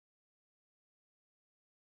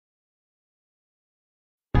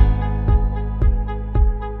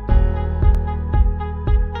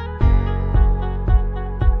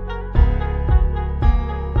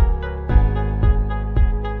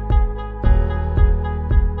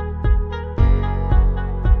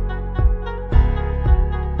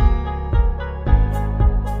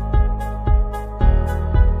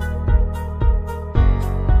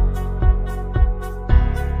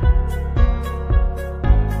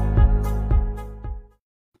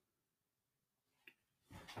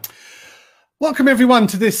Welcome everyone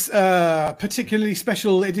to this particularly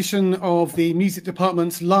special edition of the Music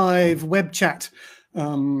Department's live web chat.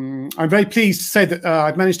 I'm very pleased to say that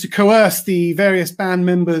I've managed to coerce the various band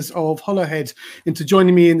members of HollowHead into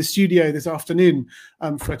joining me in the studio this afternoon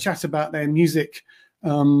for a chat about their music.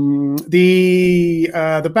 The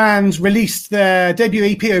band released their debut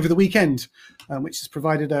EP over the weekend, which has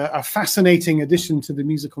provided a fascinating addition to the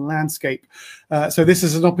musical landscape. So this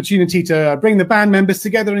is an opportunity to bring the band members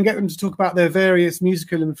together and get them to talk about their various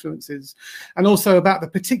musical influences and also about the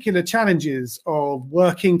particular challenges of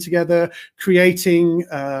working together, creating,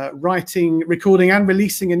 writing, recording and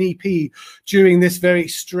releasing an EP during this very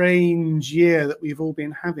strange year that we've all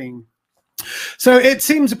been having. So it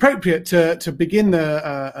seems appropriate to begin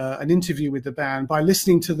an interview with the band by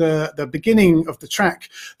listening to the beginning of the track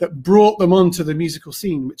that brought them onto the musical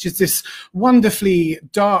scene, which is this wonderfully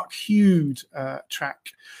dark-hued track.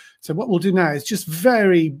 So what we'll do now is just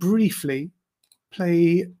very briefly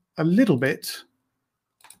play a little bit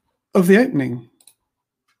of the opening.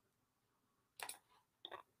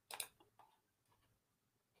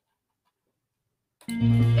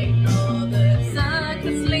 Ignore the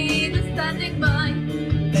circus leader standing by.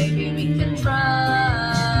 Maybe we can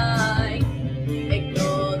try.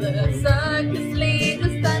 Ignore the circus leader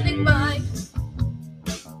standing by.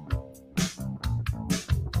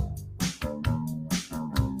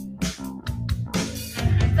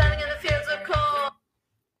 Standing in the fields of corn.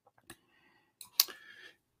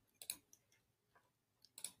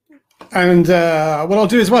 And what I'll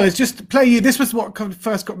do as well is just play you. This was what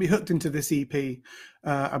first got me hooked into this EP,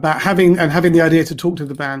 about having the idea to talk to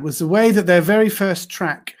the band, was the way that their very first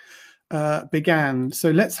track began.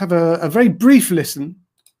 So let's have a very brief listen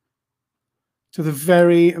to the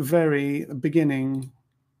very, very beginning.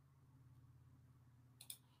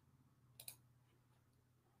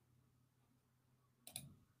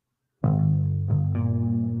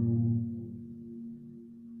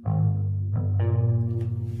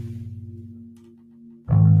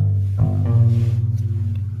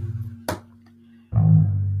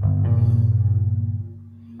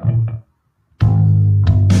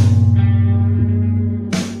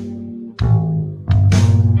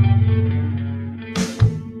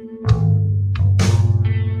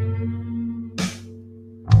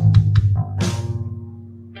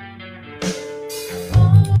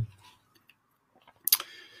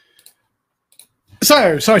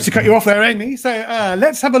 So, sorry to cut you off there, Amy. So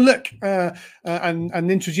let's have a look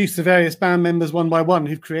and introduce the various band members one by one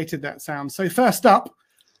who've created that sound. So first up,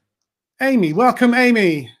 Amy. Welcome,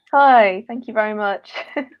 Amy. Hi, thank you very much.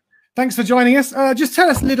 Thanks for joining us. Just tell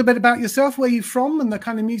us a little bit about yourself, where you're from and the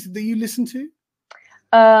kind of music that you listen to.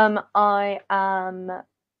 I'm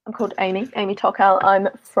called Amy Tokel. I'm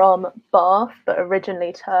from Bath, but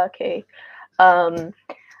originally Turkey.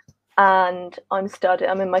 And I'm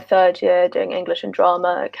in my third year doing English and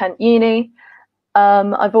drama at Kent Uni.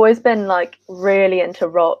 I've always been like really into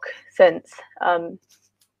rock since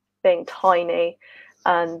being tiny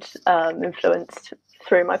and influenced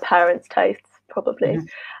through my parents' tastes probably.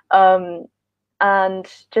 Mm-hmm. And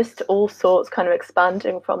just all sorts, kind of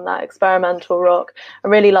expanding from that, experimental rock. I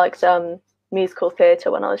really liked musical theatre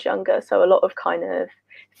when I was younger, so a lot of kind of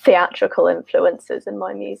theatrical influences in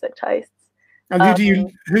my music tastes. And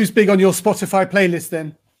who's big on your Spotify playlist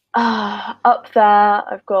then? Up there,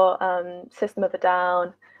 I've got System of a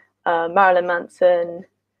Down, Marilyn Manson,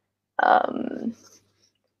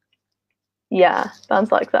 yeah,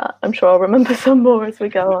 bands like that. I'm sure I'll remember some more as we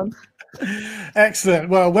go on. Excellent.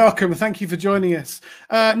 Well, welcome. Thank you for joining us.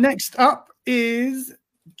 Next up is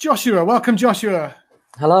Joshua. Welcome, Joshua.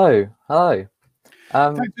 Hello. Hello.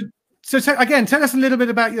 Again, tell us a little bit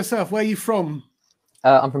about yourself. Where are you from?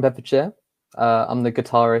 I'm from Bedfordshire. I'm the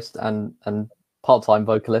guitarist and part-time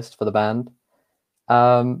vocalist for the band.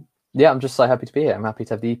 Yeah, I'm just so happy to be here. I'm happy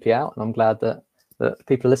to have the EP out, and I'm glad that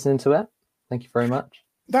people are listening to it. Thank you very much.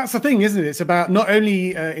 That's the thing, isn't it? It's about not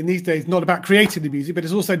only in these days, not about creating the music, but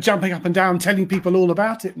it's also jumping up and down, telling people all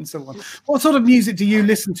about it and so on. What sort of music do you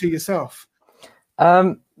listen to yourself?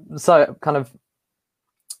 So kind of,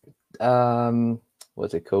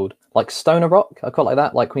 what's it called? Like stoner rock, I call it like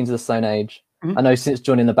that, like Queens of the Stone Age. Mm-hmm. I know since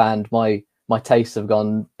joining the band, my tastes have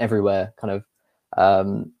gone everywhere, kind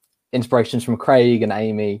of inspirations from Craig and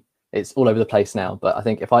Amy. It's all over the place now, but I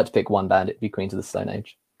think if I had to pick one band, it'd be Queens of the Stone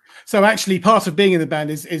Age. So actually part of being in the band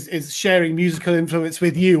is sharing musical influence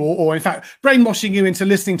with you, or in fact brainwashing you into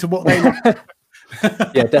listening to what they like.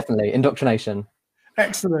 Yeah, definitely. Indoctrination.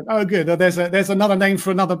 Excellent. Oh, good. There's another name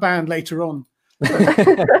for another band later on.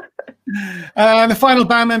 The final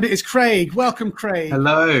band member is Craig. Welcome, Craig.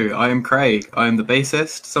 Hello, I am Craig. I am the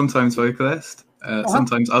bassist, sometimes vocalist.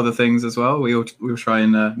 sometimes other things as well. We'll try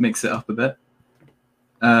and mix it up a bit.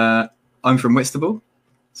 I'm from Whitstable,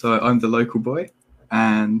 so I'm the local boy,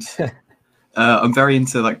 and I'm very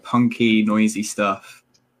into like punky, noisy stuff,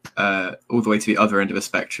 all the way to the other end of a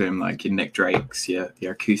spectrum, like your Nick Drake's, your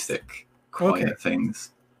acoustic, quiet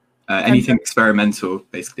things. Anything experimental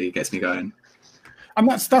basically gets me going. And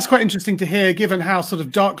that's quite interesting to hear, given how sort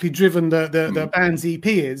of darkly driven the band's EP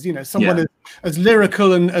is. You know, someone as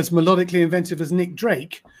lyrical and as melodically inventive as Nick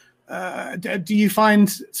Drake. Do you find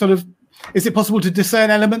sort of, is it possible to discern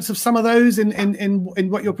elements of some of those in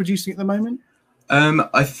what you're producing at the moment?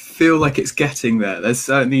 I feel like it's getting there. There's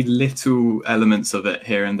certainly little elements of it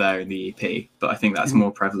here and there in the EP, but I think that's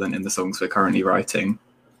more prevalent in the songs we're currently writing.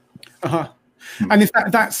 And in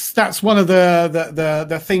fact, that's one of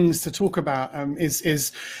the things to talk about.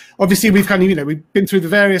 Is obviously we've kind of we've been through the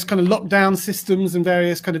various kind of lockdown systems and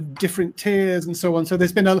various kind of different tiers and so on. So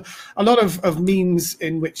there's been a lot of means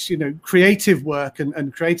in which creative work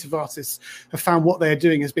and creative artists have found what they're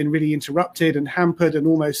doing has been really interrupted and hampered and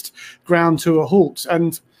almost ground to a halt.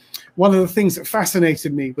 And one of the things that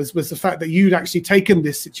fascinated me was the fact that you'd actually taken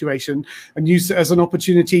this situation and used it as an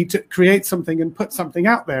opportunity to create something and put something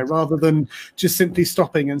out there, rather than just simply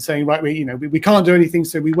stopping and saying, right, we can't do anything,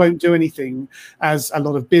 so we won't do anything, as a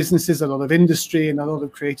lot of businesses, a lot of industry, and a lot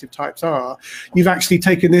of creative types are. You've actually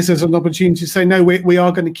taken this as an opportunity to say, no, we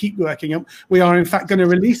are going to keep working, and we are in fact going to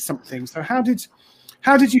release something. So how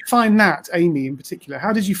did you find that, Amy, in particular?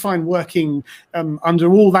 How did you find working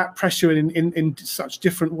under all that pressure in such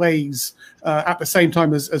different ways at the same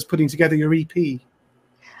time as putting together your EP?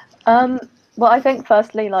 Well, I think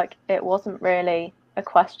firstly, like, it wasn't really a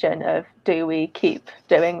question of do we keep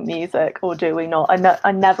doing music or do we not.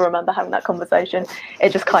 I never remember having that conversation. It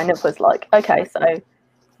just kind of was like, okay, so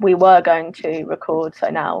we were going to record, so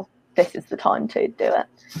now this is the time to do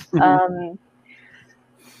it.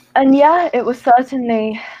 And yeah, it was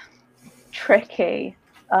certainly tricky,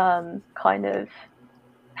 kind of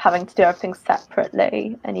having to do everything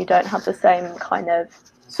separately, and you don't have the same kind of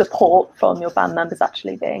support from your band members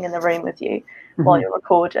actually being in the room with you while you're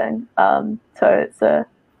recording. So it's a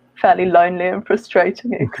fairly lonely and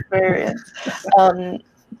frustrating experience.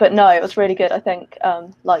 But no, it was really good. I think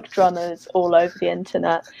like drummers all over the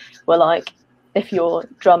internet were like, if you're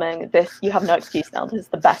drumming this, you have no excuse now. This is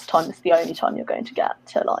the best time. This is the only time you're going to get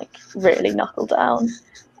to like really knuckle down,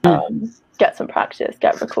 get some practice,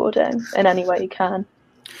 get recording in any way you can.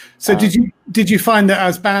 So did you find that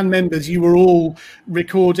as band members you were all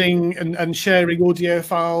recording and sharing audio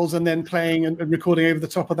files and then playing and recording over the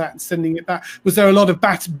top of that and sending it back? Was there a lot of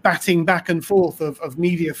batting back and forth of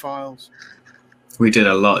media files? We did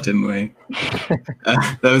a lot, didn't we?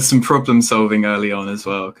 There was some problem solving early on as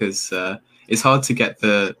well, because it's hard to get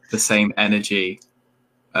the same energy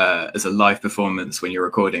as a live performance when you're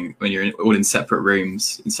recording, when you're all in separate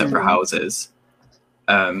rooms, in separate houses.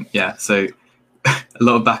 So a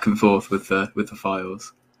lot of back and forth with the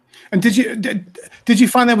files. And did you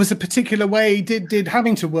find there was a particular way? Did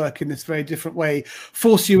having to work in this very different way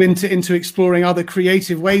force you into exploring other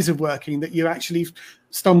creative ways of working that you actually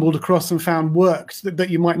stumbled across and found worked that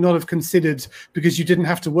you might not have considered because you didn't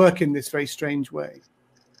have to work in this very strange way?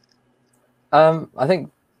 I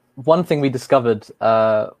think one thing we discovered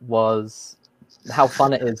was how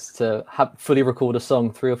fun it is to fully record a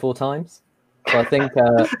song 3 or 4 times. So I think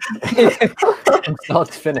from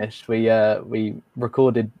start to finish, we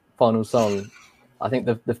recorded final song. I think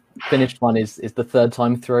the finished one is the 3rd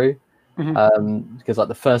time through, because like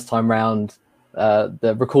the first time round,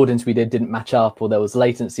 the recordings we didn't match up, or there was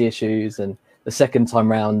latency issues, and the second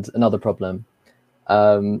time round another problem.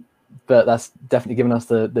 But that's definitely given us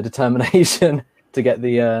the determination to get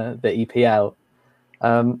the EP out.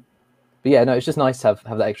 But yeah, no, it's just nice to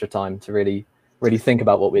have that extra time to really think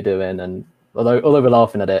about what we're doing. And although we're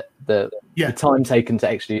laughing at it, the time taken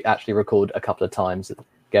to actually record a couple of times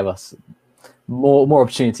gave us more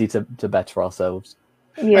opportunity to better ourselves.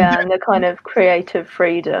 Yeah, and the kind of creative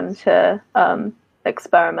freedom to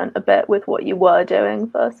experiment a bit with what you were doing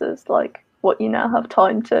versus like what you now have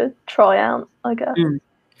time to try out, I guess.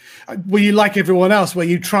 Were you like everyone else, where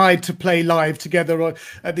you tried to play live together or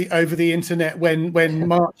over the internet when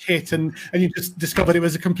March hit, and you just discovered it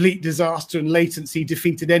was a complete disaster and latency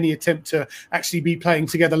defeated any attempt to actually be playing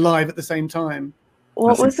together live at the same time?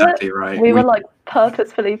 What was exactly it? Right. We were like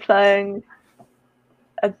purposefully playing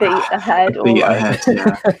a beat ahead. We worked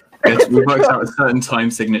out a certain time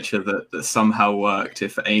signature that somehow worked.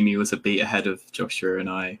 If Amy was a beat ahead of Joshua and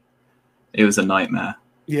I, it was a nightmare.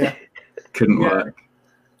 Yeah. Couldn't work.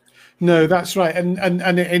 No, that's right. And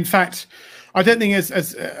in fact, I don't think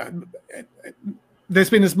as there's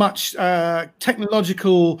been as much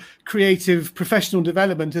technological, creative, professional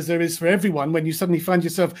development as there is for everyone when you suddenly find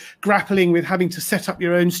yourself grappling with having to set up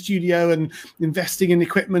your own studio and investing in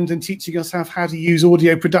equipment and teaching yourself how to use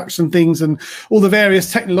audio production things and all the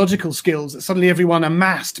various technological skills that suddenly everyone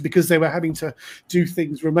amassed because they were having to do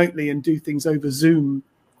things remotely and do things over Zoom.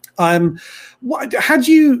 Had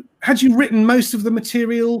you written most of the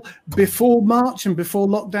material before March and before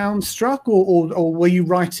lockdown struck, or were you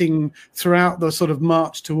writing throughout the sort of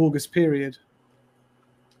March to August period?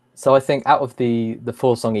 So I think out of the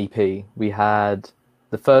 4-song EP, we had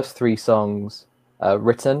the first 3 songs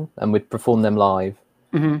written and we'd perform them live.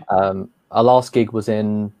 Mm-hmm. Our last gig was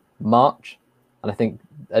in March, and I think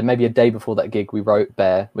maybe a day before that gig we wrote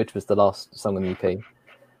Bear, which was the last song on the EP.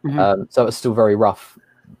 Mm-hmm. So it was still very rough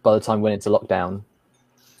by the time we went into lockdown,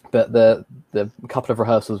 but the couple of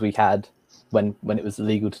rehearsals we had when it was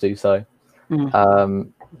legal to do so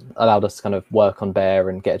allowed us to kind of work on Bear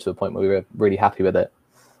and get it to a point where we were really happy with it.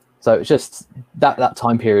 So it's just that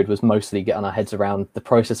time period was mostly getting our heads around the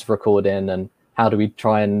process of recording and how do we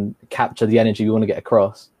try and capture the energy we want to get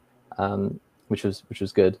across, which was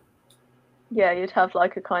good. Yeah, you'd have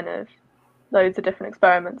like a kind of loads of different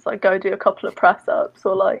experiments, like go do a couple of press ups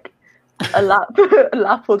or like a lap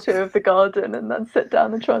or 2 of the garden, and then sit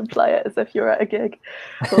down and try and play it as if you're at a gig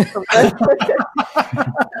or something.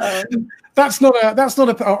 That's not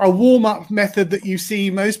a warm up method that you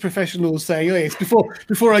see most professionals say. Oh, yes,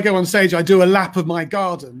 before I go on stage, I do a lap of my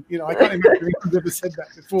garden. You know, I can't imagine anyone's ever said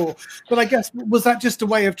that before. But I guess, was that just a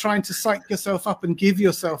way of trying to psych yourself up and give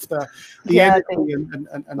yourself the energy and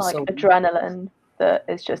like so adrenaline that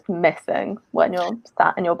is just missing when you're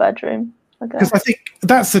sat in your bedroom? Because I think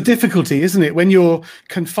that's the difficulty, isn't it? When you're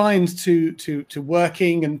confined to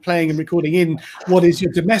working and playing and recording in what is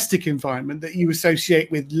your domestic environment that you associate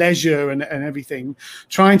with leisure and everything,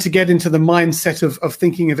 trying to get into the mindset of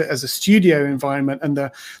thinking of it as a studio environment and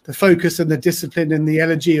the focus and the discipline and the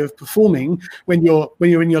energy of performing when you're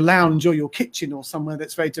in your lounge or your kitchen or somewhere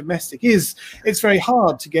that's very domestic, it's very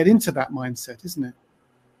hard to get into that mindset, isn't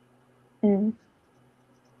it?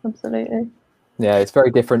 Absolutely. Yeah, it's very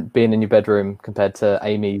different being in your bedroom compared to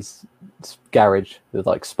Amy's garage with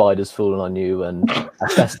like spiders falling on you and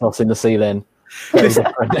asbestos in the ceiling.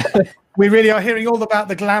 We really are hearing all about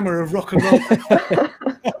the glamour of rock and roll.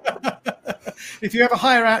 If you ever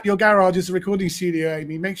hire out your garage as a recording studio,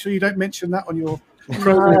 Amy, make sure you don't mention that on your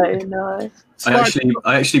program. No.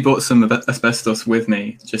 I actually bought some asbestos with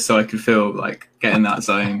me just so I could feel like getting that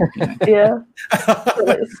zone. Yeah.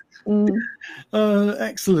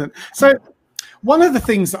 Excellent. So one of the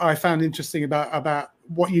things that I found interesting about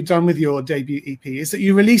what you've done with your debut EP is that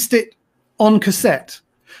you released it on cassette,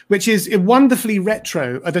 which is wonderfully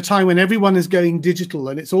retro at a time when everyone is going digital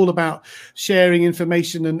and it's all about sharing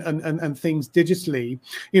information and things digitally.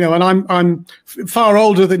 You know, and I'm far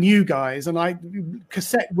older than you guys, and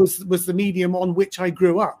cassette was the medium on which I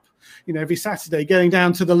grew up. You know, every Saturday going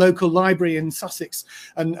down to the local library in Sussex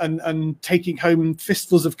and taking home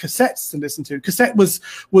fistfuls of cassettes to listen to. Cassette was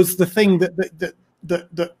the thing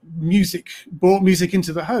that music brought music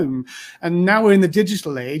into the home, and now we're in the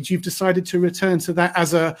digital age. You've decided to return to that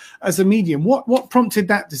as a medium. What prompted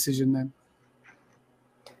that decision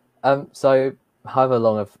then? So however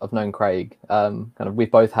long I've known Craig,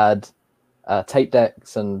 we've both had tape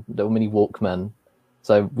decks and little mini Walkman.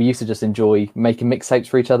 So we used to just enjoy making mixtapes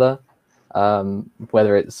for each other,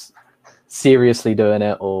 whether it's seriously doing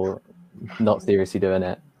it or not seriously doing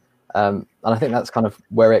it. And I think that's kind of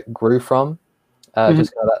where it grew from,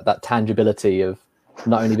 just kind of that tangibility of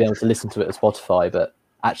not only being able to listen to it at Spotify, but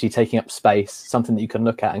actually taking up space, something that you can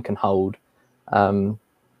look at and can hold, and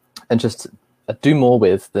just do more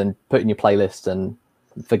with than put in your playlist and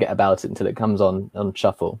forget about it until it comes on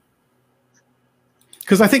shuffle.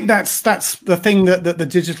 Because I think that's the thing that the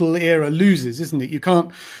digital era loses, isn't it? You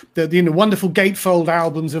can't the wonderful gatefold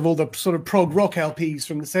albums of all the sort of prog rock LPs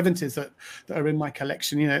from the 70s that are in my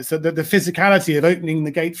collection. You know, it's the physicality of opening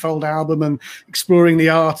the gatefold album and exploring the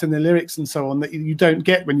art and the lyrics and so on that you don't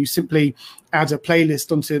get when you simply add a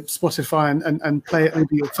playlist onto Spotify and play it over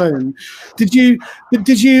your phone. Did you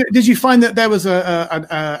find that there was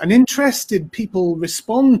an interest? Did people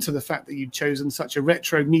respond to the fact that you'd chosen such a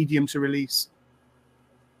retro medium to release?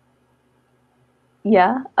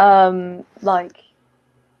 Yeah, like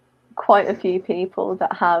quite a few people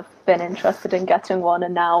that have been interested in getting one are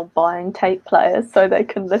now buying tape players so they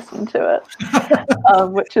can listen to it,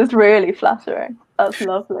 which is really flattering. That's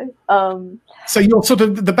lovely. So you're sort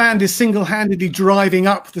of, the band is single-handedly driving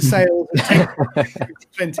up the sales of tape.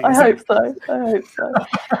 I hope so.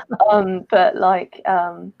 But like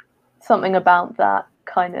something about that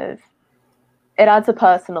kind of it adds a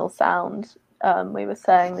personal sound. We were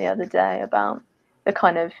saying the other day about the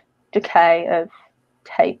kind of decay of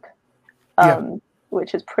tape,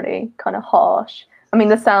 which is pretty kind of harsh. I mean,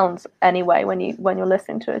 the sounds anyway when you're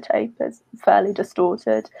listening to a tape is fairly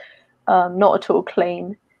distorted, not at all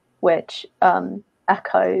clean, which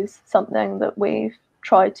echoes something that we've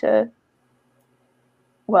tried to,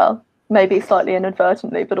 well, maybe slightly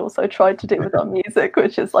inadvertently, but also tried to do with our music,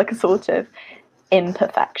 which is like a sort of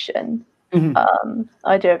imperfection,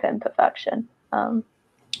 idea of imperfection.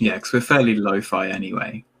 Yeah, because we're fairly lo-fi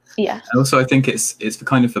anyway. Yeah. And also, I think it's the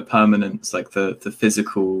kind of the permanence, like the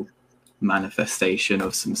physical manifestation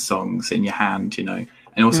of some songs in your hand, you know.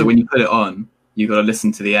 And also, when you put it on, you got to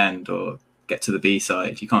listen to the end or get to the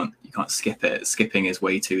B-side. You can't skip it. Skipping is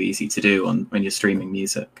way too easy to do when you're streaming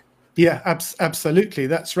music. Yeah, absolutely.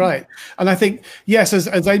 That's right. And I think, yes,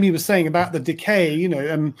 as Amy was saying about the decay, you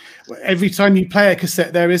know, every time you play a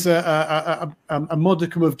cassette, there is a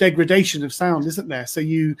modicum of degradation of sound, isn't there? So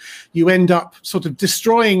you end up sort of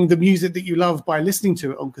destroying the music that you love by listening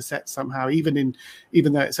to it on cassette somehow, even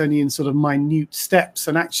though it's only in sort of minute steps.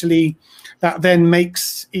 And actually, that then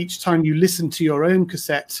makes each time you listen to your own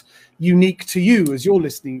cassette unique to you as your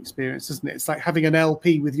listening experience, isn't it? It's like having an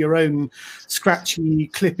LP with your own scratchy,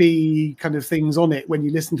 clippy kind of things on it. When you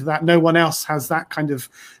listen to that, no one else has that kind of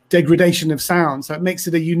degradation of sound. So it makes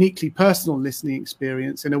it a uniquely personal listening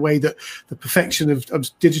experience in a way that the perfection of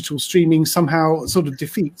digital streaming somehow sort of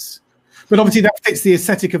defeats. But obviously that fits the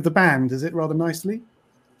aesthetic of the band, does it, rather nicely?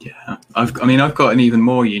 Yeah, I've got an even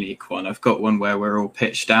more unique one. I've got one where we're all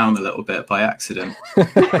pitched down a little bit by accident.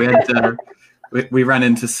 We ran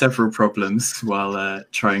into several problems while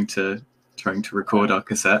trying to record our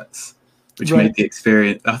cassettes, which made the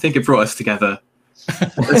experience. I think it brought us together.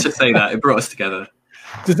 Let's just say that it brought us together.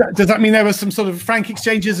 Does that mean there was some sort of frank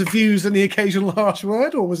exchanges of views and the occasional harsh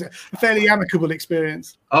word, or was it a fairly amicable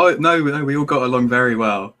experience? Oh no, we all got along very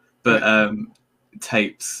well. But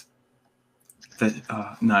tapes,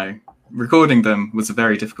 no, recording them was a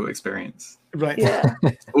very difficult experience. Right. Yeah.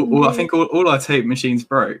 I think all our tape machines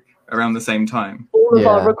broke around the same time. All of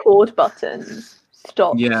our record buttons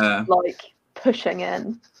stopped, Yeah. like pushing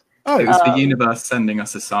in. Oh, It was the universe sending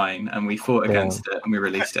us a sign, and we fought against it, and we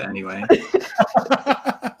released it anyway.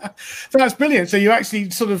 So that's brilliant. So you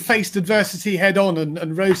actually sort of faced adversity head on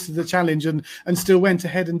and rose to the challenge and still went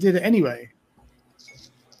ahead and did it anyway.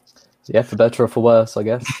 Yeah, for better or for worse, I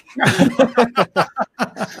guess.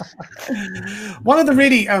 One of the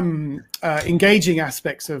really engaging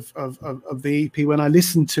aspects of the EP when I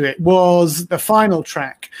listened to it was the final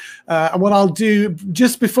track. And what I'll do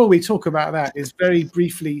just before we talk about that is very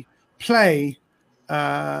briefly play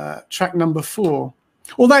track number 4.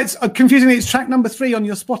 Although it's confusingly, it's track number 3 on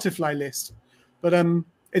your Spotify list, but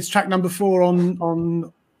it's track number 4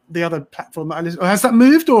 on the other platform that I listen. Has that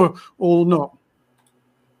moved or not?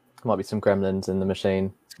 Might be some gremlins in the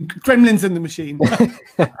machine. Gremlins in the machine.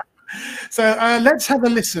 So let's have a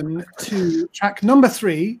listen to track number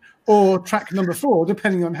 3 or track number 4,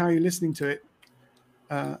 depending on how you're listening to it.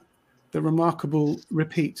 The remarkable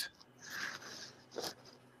Repeat.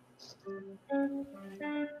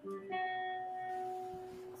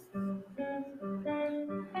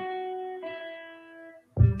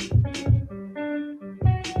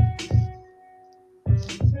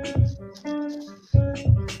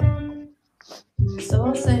 So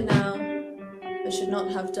I'll say now, but should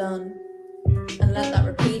not have done, and let that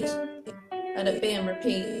repeat, let it be and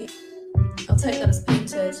repeat. I'll take that as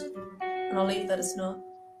painted, and I'll leave that as not.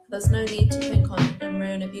 There's no need to think on it and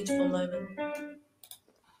ruin a beautiful moment.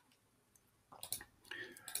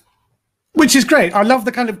 Which is great. I love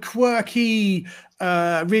the kind of quirky,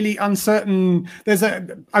 really uncertain.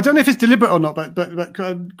 I don't know if it's deliberate or not, but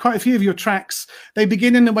quite a few of your tracks, they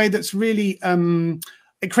begin in a way that's really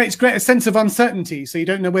it creates a sense of uncertainty. So you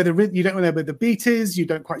don't know where the beat is. You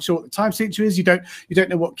don't quite sure what the time signature is. You don't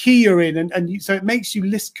know what key you're in, so it makes you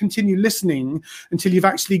continue listening until you've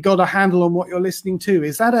actually got a handle on what you're listening to.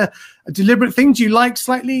 Is that a deliberate thing? Do you like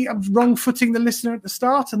slightly wrong-footing the listener at the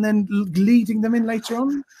start and then leading them in later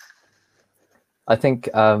on? I think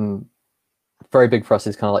very big for us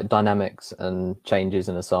is kind of like dynamics and changes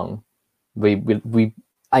in a song. We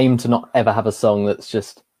aim to not ever have a song that's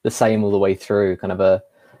just the same all the way through, kind of a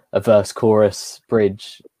verse, chorus,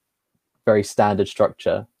 bridge, very standard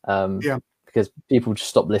structure. Because people just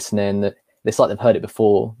stop listening. It's like they've heard it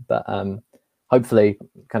before. But hopefully,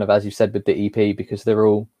 kind of as you said with the EP, because they're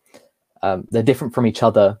all they're different from each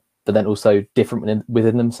other, but then also different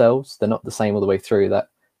within themselves. They're not the same all the way through. That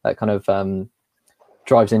kind of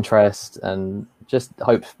drives interest and just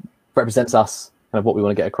hope represents us, kind of what we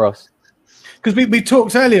want to get across. Because we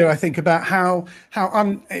talked earlier, I think, about how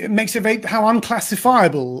it makes it very how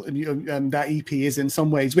unclassifiable that EP is in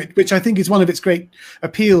some ways, which I think is one of its great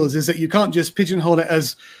appeals, is that you can't just pigeonhole it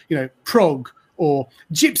as, you know, prog or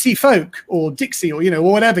gypsy folk or Dixie or, you know,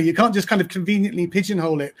 or whatever. You can't just kind of conveniently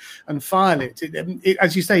pigeonhole it and file it.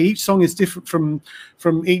 As you say, each song is different from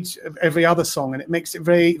every other song, and it makes it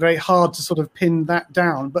very, very hard to sort of pin that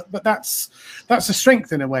down. But that's a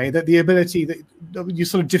strength in a way, that the ability that you're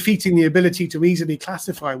sort of defeating the ability to easily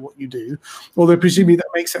classify what you do, although presumably that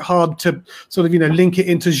makes it hard to sort of, you know, link it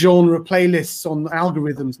into genre playlists on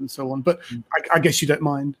algorithms and so on. But I guess you don't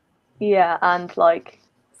mind. Yeah, and like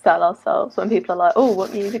sell ourselves when people are like, oh,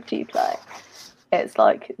 what music do you play? It's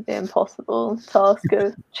like the impossible task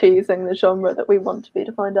of choosing the genre that we want to be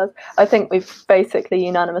defined as. I think we've basically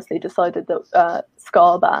unanimously decided that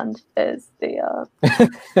ska band is the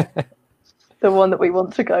the one that we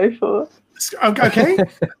want to go for. Okay. That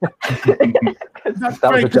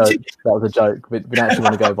was a joke. That was a joke. We don't actually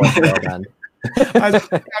want to go by ska band.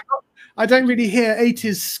 I don't really hear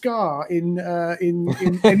 80s ska in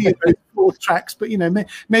any of those 4 tracks, but, you know,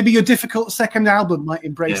 maybe your difficult second album might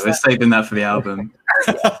embrace that. Yeah, we're saving that for the album.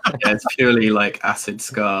 Yeah, it's purely like acid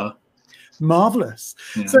ska. Marvelous.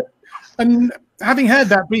 Yeah. So, and having heard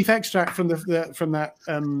that brief extract from that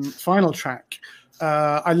final track,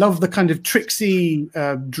 I love the kind of tricksy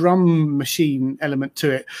drum machine element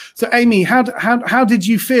to it. So, Amy, how did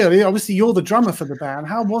you feel? Obviously, you're the drummer for the band.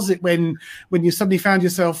 How was it when you suddenly found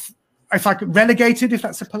yourself, if I could, relegated, if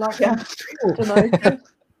that's a polite thing?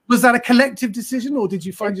 Was that a collective decision, or did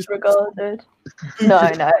you find yourself regarded?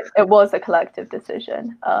 No, it was a collective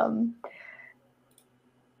decision.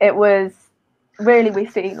 It was really,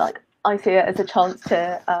 I see it as a chance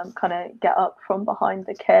to kind of get up from behind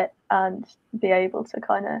the kit and be able to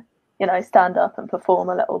kind of, you know, stand up and perform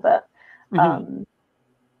a little bit.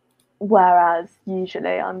 Whereas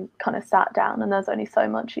usually I'm kind of sat down and there's only so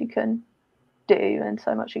much you can do and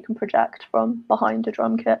so much you can project from behind a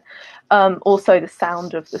drum kit. Also, the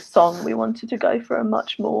sound of the song, we wanted to go for a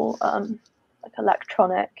much more like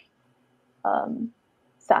electronic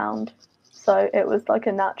sound. So it was like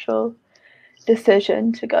a natural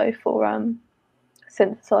decision to go for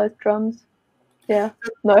synthesized drums. Yeah,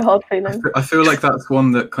 no hard feelings. I feel like that's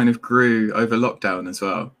one that kind of grew over lockdown as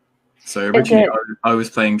well. So originally I was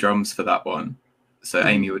playing drums for that one. So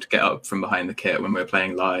Amy would get up from behind the kit when we were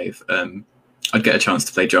playing live. I'd get a chance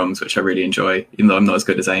to play drums, which I really enjoy, even though I'm not as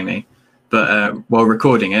good as Amy. But while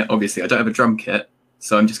recording it, obviously I don't have a drum kit,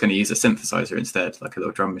 so I'm just going to use a synthesizer instead, like a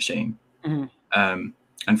little drum machine.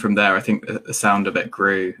 And from there, I think the sound of it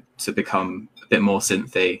grew to become a bit more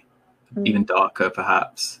synthy, even darker,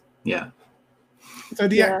 perhaps. Yeah. So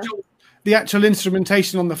the actual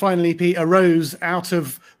instrumentation on the final EP arose out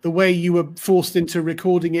of the way you were forced into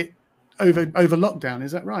recording it over lockdown.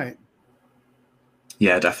 Is that right?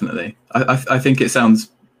 Yeah, definitely. I think it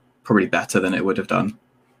sounds probably better than it would have done.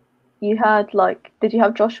 You had did you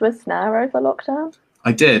have Joshua's snare over lockdown?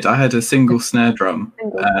 I did. I had a single snare drum.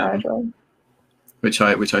 Which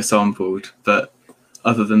I sampled, but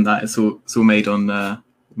other than that, it's all made on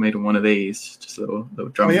one of these, just a little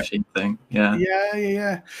drum machine thing.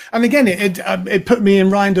 Yeah. And again, it put me in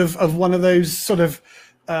mind of one of those sort of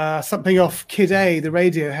something off Kid A, the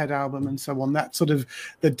Radiohead album, and so on. That sort of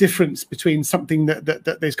the difference between something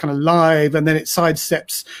that there's kind of live, and then it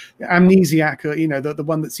sidesteps Amnesiac, or, you know, the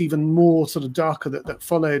one that's even more sort of darker that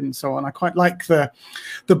followed, and so on. I quite like the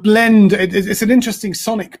blend. It's an interesting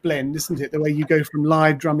sonic blend, isn't it? The way you go from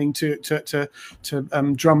live drumming to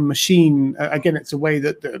drum machine. Again, it's a way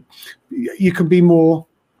that you can be more.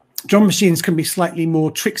 Drum machines can be slightly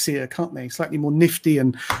more trixier, can't they? Slightly more nifty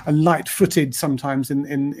and light-footed sometimes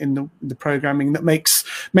in the programming that makes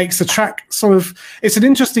the track sort of. It's an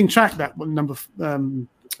interesting track, that one, number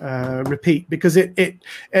Repeat, because it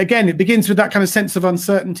begins with that kind of sense of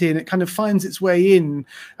uncertainty, and it kind of finds its way in,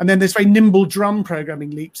 and then this very nimble drum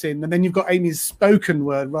programming leaps in, and then you've got Amy's spoken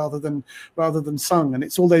word rather than sung, and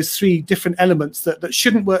it's all those 3 different elements that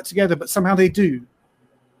shouldn't work together, but somehow they do.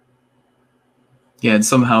 Yeah, and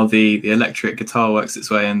somehow the electric guitar works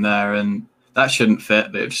its way in there, and that shouldn't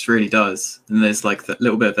fit, but it just really does. And there's like that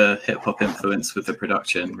little bit of a hip hop influence with the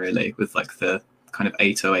production, really, with like the kind of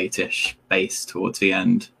 808-ish bass towards the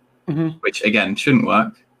end, which again shouldn't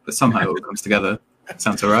work, but somehow it all comes together.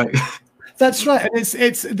 Sounds all right. That's right, and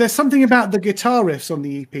it's there's something about the guitar riffs on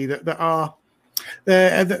the EP that are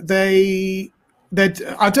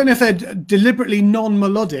I don't know if they're deliberately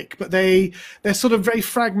non-melodic, but they're sort of very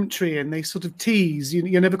fragmentary, and they sort of tease.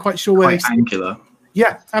 You're never quite sure where quite angular.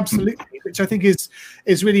 Yeah, absolutely. Which I think is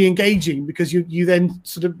really engaging, because you then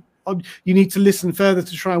sort of you need to listen further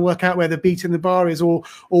to try and work out where the beat in the bar is, or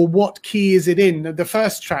what key is it in? The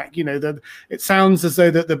first track, you know, it sounds as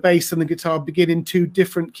though that the bass and the guitar begin in two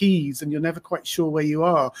different keys, and you're never quite sure where you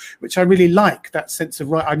are, which I really like, that sense of,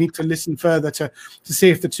 right, I need to listen further to see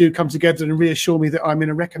if the two come together and reassure me that I'm in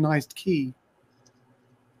a recognized key.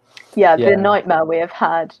 Yeah, the nightmare we have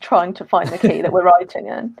had trying to find the key that we're writing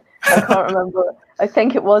in. I can't remember. I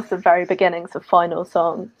think it was the very beginnings of Final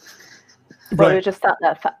Song. Where we were just sat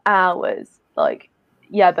there for hours, like,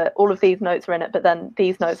 yeah, but all of these notes are in it, but then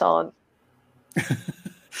these notes aren't.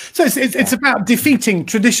 So it's about defeating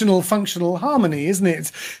traditional functional harmony, isn't it?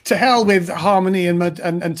 It's to hell with harmony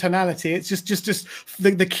and tonality. It's just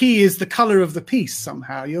the key is the color of the piece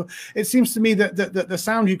somehow. It seems to me that the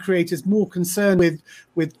sound you create is more concerned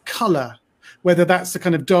with color, whether that's the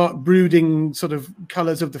kind of dark brooding sort of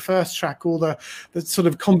colors of the first track or the sort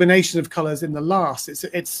of combination of colors in the last.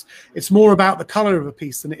 It's more about the color of a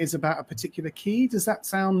piece than it is about a particular key. Does that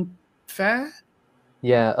sound fair?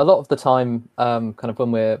 Yeah, a lot of the time, kind of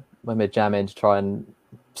when we're jamming to try and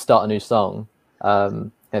start a new song,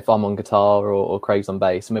 if I'm on guitar or Craig's on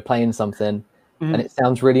bass and we're playing something and it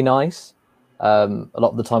sounds really nice, a lot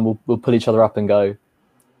of the time we'll pull each other up and go,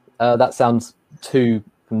 that sounds too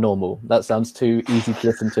normal. That sounds too easy to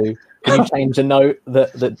listen to. Can you change a note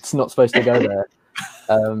that's not supposed to go there?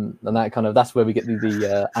 And that's where we get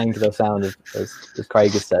the angular sound, as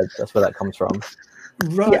Craig has said. That's where that comes from.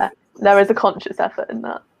 Right. Yeah. There is a conscious effort in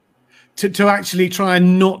that. To actually try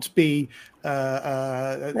and not be...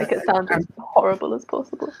 make it sound as horrible as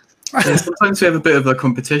possible. Yeah, sometimes we have a bit of a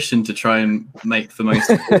competition to try and make the most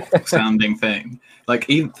sounding thing. Like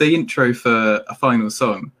even the intro for A Final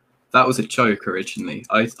Song, that was a joke originally.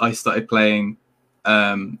 I started playing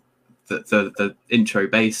the intro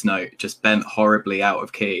bass note just bent horribly out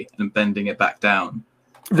of key and bending it back down.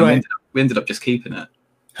 And right. we ended up just keeping it.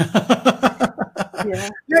 Yeah.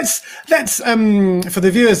 Let's for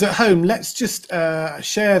the viewers at home, let's just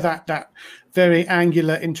share that very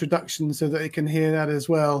angular introduction so that they can hear that as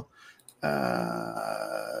well.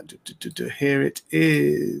 Here it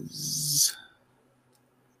is.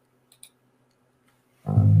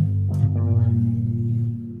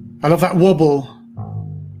 I love that wobble.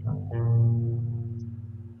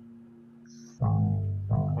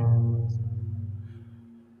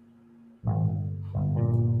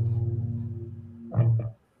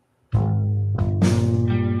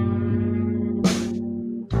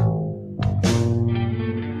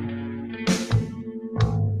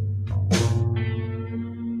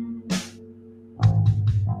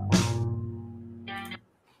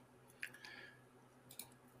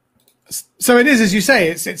 So it is, as you say,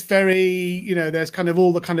 it's very, you know, there's kind of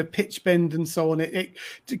all the kind of pitch bend and so on. It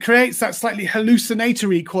creates that slightly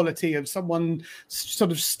hallucinatory quality of someone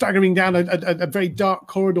sort of staggering down a very dark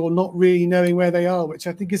corridor, not really knowing where they are, which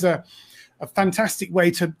I think is a fantastic way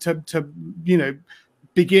to you know,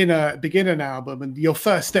 begin an album. And your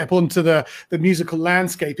first step onto the musical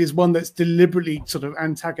landscape is one that's deliberately sort of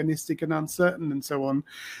antagonistic and uncertain and so on.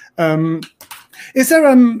 Is there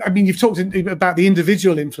I mean, you've talked about the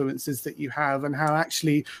individual influences that you have and how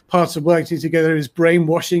actually part of working together is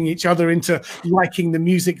brainwashing each other into liking the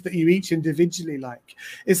music that you each individually like.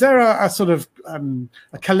 Is there a sort of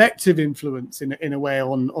a collective influence in a way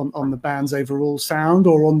on the band's overall sound,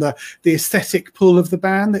 or on the aesthetic pull of the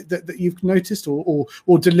band that you've noticed or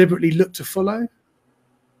deliberately look to follow?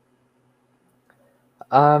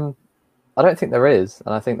 I don't think there is,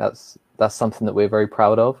 and I think that's something that we're very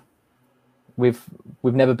proud of. We've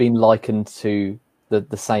never been likened to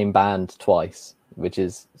the same band twice, which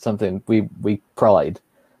is something we pride.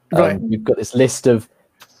 Right. We've got this list of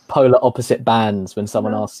polar opposite bands. When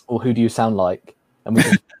someone asks, "Well, who do you sound like?" and we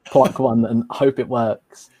just pluck one and hope it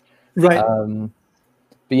works. Right.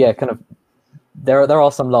 But yeah, kind of there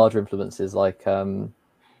are some larger influences, like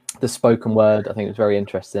the spoken word. I think it's very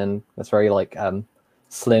interesting. It's very like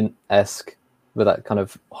Slint-esque with that kind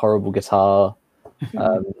of horrible guitar.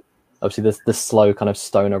 Obviously the slow kind of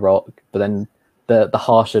stoner rock, but then the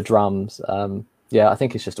harsher drums. Yeah, I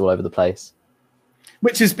think it's just all over the place.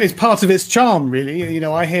 Which is part of its charm, really. You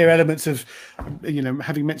know, I hear elements of, you know,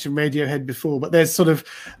 having mentioned Radiohead before, but there's sort of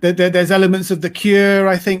there's elements of The Cure.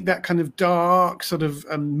 I think that kind of dark, sort of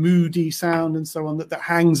moody sound and so on that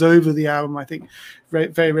hangs over the album. I think very,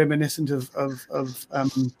 very reminiscent of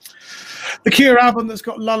The Cure album that's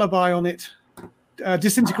got Lullaby on it,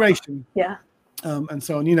 Disintegration. Yeah. and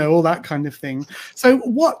so on, you know, all that kind of thing. So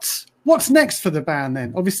what's next for the band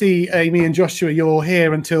then? Obviously, Amy and Joshua, you're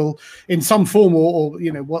here until in some form, or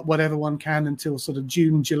you know, whatever one can, until sort of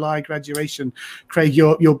June, July graduation. Craig,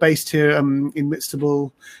 you're based here in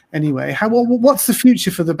Whitstable anyway. What's the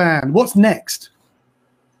future for the band? What's next?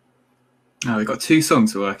 Oh, we've got 2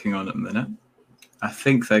 songs we're working on at the minute. I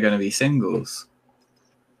think they're going to be singles.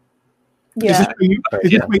 Yeah. They're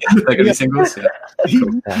going to be singles. Yeah.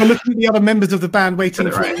 Cool. We're looking at the other members of the band waiting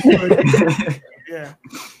for it. Yeah.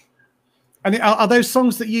 And are those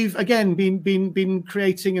songs that you've again been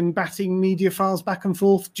creating and batting media files back and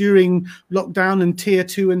forth during lockdown and tier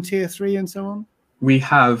 2 and tier 3 and so on? We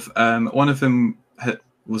have one of them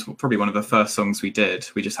was probably one of the first songs we did.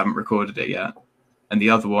 We just haven't recorded it yet. And the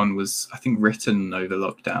other one was, I think, written over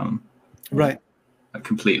lockdown. Right.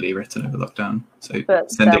 Completely written over lockdown. So But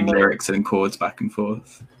sending then lyrics and chords back and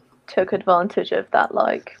forth. took advantage of that,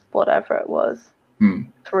 like, whatever it was,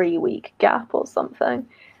 3-week gap or something,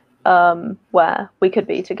 where we could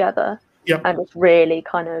be together. Yep. And just really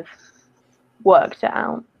kind of worked it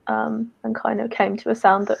out, and kind of came to a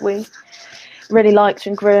sound that we really liked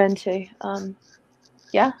and grew into.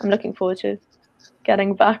 Yeah, I'm looking forward to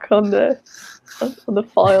getting back on the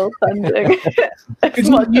file sending as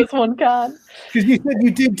much as one can. Because you said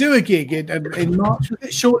you did do a gig in March, was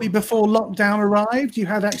it shortly before lockdown arrived? You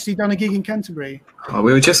had actually done a gig in Canterbury. Oh,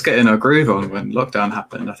 we were just getting our groove on when lockdown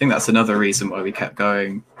happened. I think that's another reason why we kept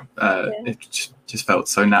going. It just felt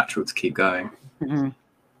so natural to keep going. Mm-hmm.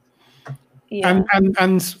 Yeah.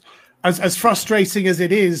 And as frustrating as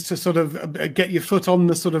it is to sort of get your foot on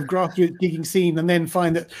the sort of grassroots gigging scene and then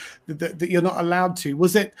find that you're not allowed to,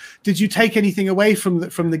 did you take anything away from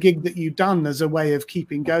the gig that you'd done as a way of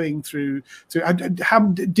keeping going through? How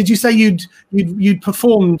did you say you'd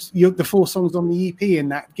performed the 4 songs on the EP in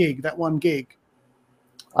that gig, that one gig?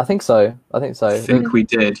 I think so. I think we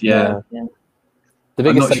did. Yeah. The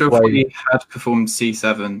biggest I'm not sure takeaway... if we had performed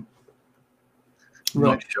C7.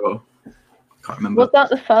 Right. Not sure. Can't remember. Was that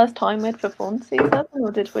the first time we'd performed C7,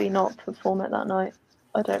 or did we not perform it that night?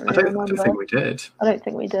 I don't really remember. I don't think we did. I don't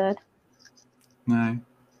think we did. No.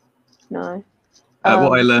 No.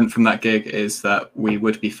 What I learned from that gig is that we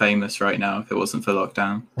would be famous right now if it wasn't for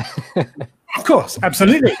lockdown. Of course,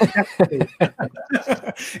 absolutely.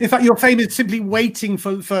 In fact, your fame is simply waiting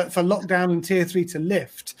for lockdown and tier 3 to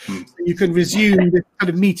lift. So you can resume this kind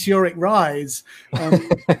of meteoric rise.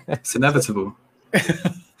 It's inevitable.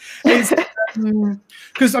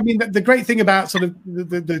 Because I mean, the great thing about sort of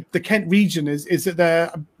the Kent region is that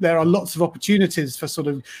there are lots of opportunities for sort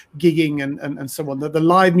of gigging and so on. The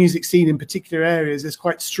live music scene in particular areas is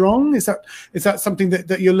quite strong. Is that something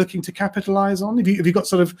that you're looking to capitalize on? Have you got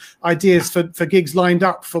sort of ideas for gigs lined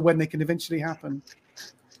up for when they can eventually happen?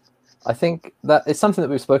 I think that it's something that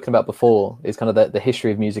we've spoken about before. Is kind of the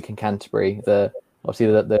history of music in Canterbury. Obviously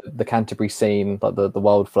the Canterbury scene, like the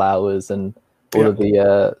Wildflowers and all of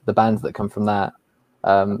the bands that come from that.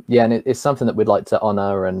 And it's something that we'd like to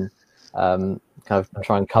honour and kind of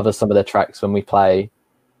try and cover some of their tracks when we play.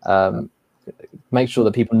 Make sure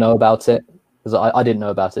that people know about it, because I didn't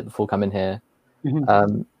know about it before coming here.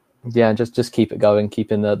 And just keep it going,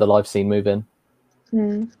 keeping the live scene moving.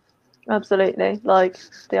 Absolutely, like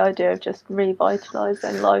the idea of just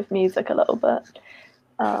revitalising live music a little bit.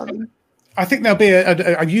 I think there'll be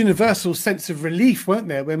a universal sense of relief, won't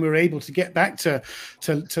there, when we're able to get back to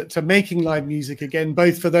making live music again,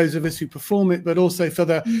 both for those of us who perform it, but also for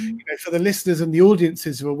the for the listeners and the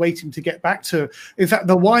audiences who are waiting to get back to, in fact,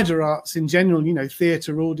 the wider arts in general,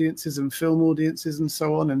 theatre audiences and film audiences and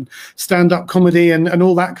so on, and stand-up comedy and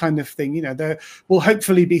all that kind of thing. There will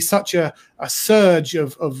hopefully be such a surge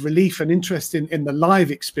of relief and interest in the live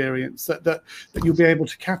experience that you'll be able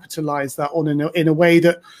to capitalise that on in a way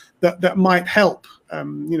that might help,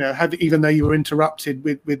 even though you were interrupted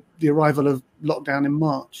with the arrival of lockdown in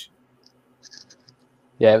March.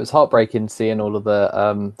 Yeah, it was heartbreaking seeing all of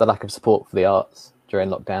the lack of support for the arts during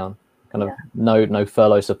lockdown. Kind of no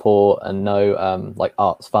furlough support and no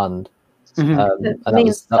arts fund. It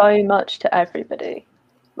means so much to everybody.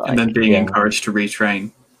 And then being encouraged to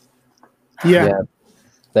retrain. Yeah,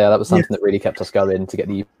 that was something that really kept us going to get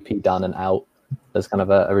the EP done and out as kind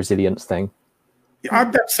of a resilience thing.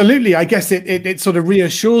 Absolutely. I guess it sort of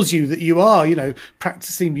reassures you that you are,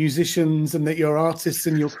 practicing musicians and that you're artists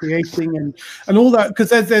and you're creating and all that,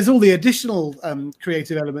 because there's all the additional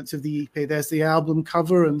creative elements of the EP. There's the album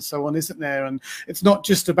cover and so on, isn't there? And it's not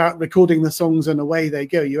just about recording the songs and away they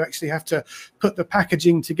go. You actually have to put the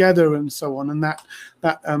packaging together and so on. And that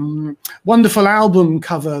wonderful album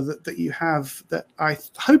cover that you have, that I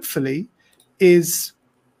hopefully is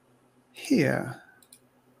here.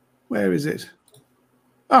 Where is it?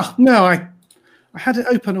 Oh no, I had it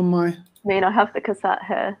open on my. I mean, I have the cassette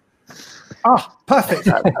here. Ah, perfect.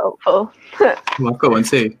 That's helpful. Well, I've got one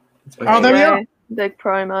too. Oh, there we are. Big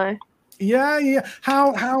promo. Yeah.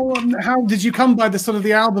 How did you come by the sort of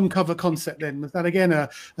the album cover concept then? Was that again a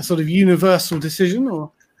sort of universal decision,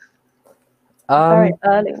 or? Very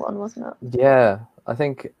early one, wasn't it? Yeah, I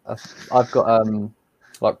think I've got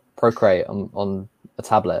like Procreate on a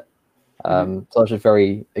tablet, so I was just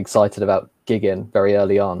very excited about gigging very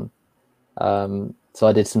early on. So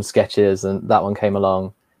I did some sketches, and that one came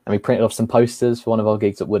along, and we printed off some posters for one of our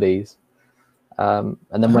gigs at Woody's. And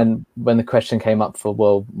then when the question came up for,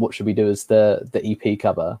 well, what should we do as the EP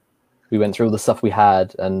cover, we went through all the stuff we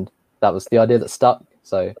had, and that was the idea that stuck.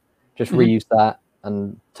 So just reused that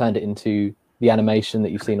and turned it into the animation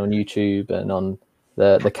that you've seen on YouTube and on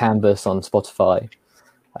the canvas on Spotify.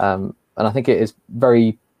 And I think it is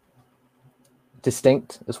very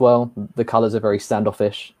distinct as well. The colors are very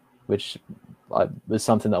standoffish, which was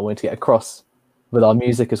something that I wanted to get across with our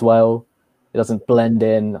music as well. It doesn't blend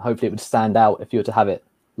in. Hopefully it would stand out if you were to have it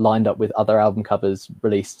lined up with other album covers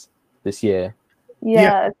released this year.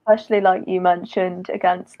 Yeah, especially like you mentioned,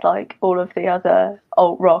 against like all of the other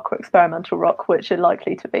alt rock or experimental rock, which are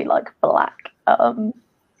likely to be like black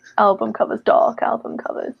album covers, dark album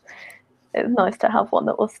covers. It's nice to have one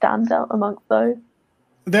that will stand out amongst those.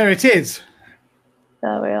 There it is.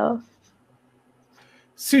 There we are.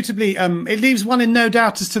 Suitably, it leaves one in no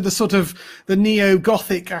doubt as to the sort of the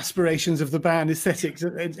neo-gothic aspirations of the band aesthetics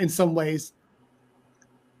in some ways.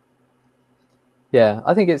 Yeah,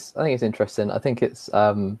 I think it's interesting. I think it's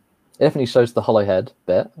it definitely shows the HollowHead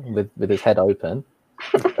bit with his head open.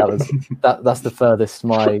 That's the furthest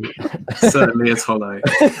my certainly is hollow.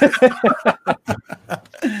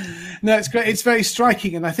 No, it's great. It's very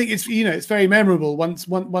striking, and I think it's very memorable once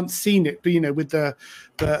seen it. But with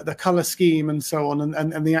the color scheme and so on,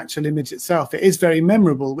 and the actual image itself, it is very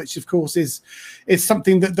memorable. Which of course is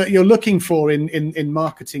something that you're looking for in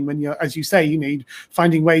marketing when you're, as you say,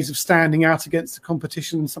 finding ways of standing out against the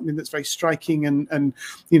competition, something that's very striking and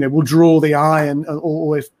will draw the eye,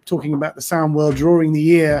 or if talking about the sound world, drawing the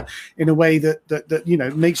ear in a way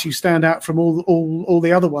that makes you stand out from all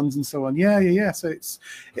the other ones and so on. Yeah. So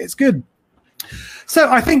it's good.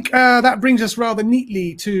 So I think that brings us rather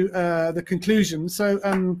neatly to the conclusion. So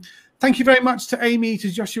thank you very much to Amy,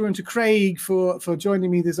 to Joshua, and to Craig for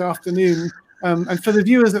joining me this afternoon. And for the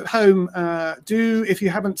viewers at home, if you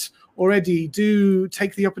haven't already, do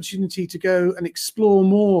take the opportunity to go and explore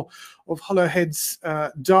more of HollowHead's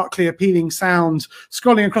darkly appealing sound.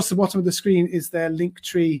 Scrolling across the bottom of the screen is their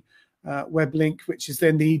Linktree web link, which is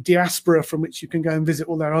then the diaspora from which you can go and visit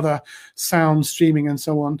all their other sound streaming and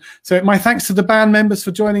so on. So my thanks to the band members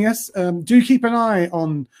for joining us. Do keep an eye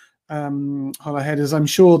on HollowHead, as I'm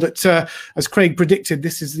sure that, as Craig predicted,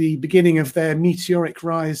 this is the beginning of their meteoric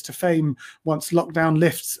rise to fame once lockdown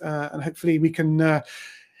lifts, and hopefully we can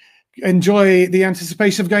enjoy the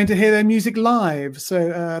anticipation of going to hear their music live.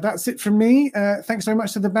 So that's it from me. Thanks very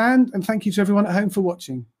much to the band, and thank you to everyone at home for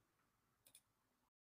watching.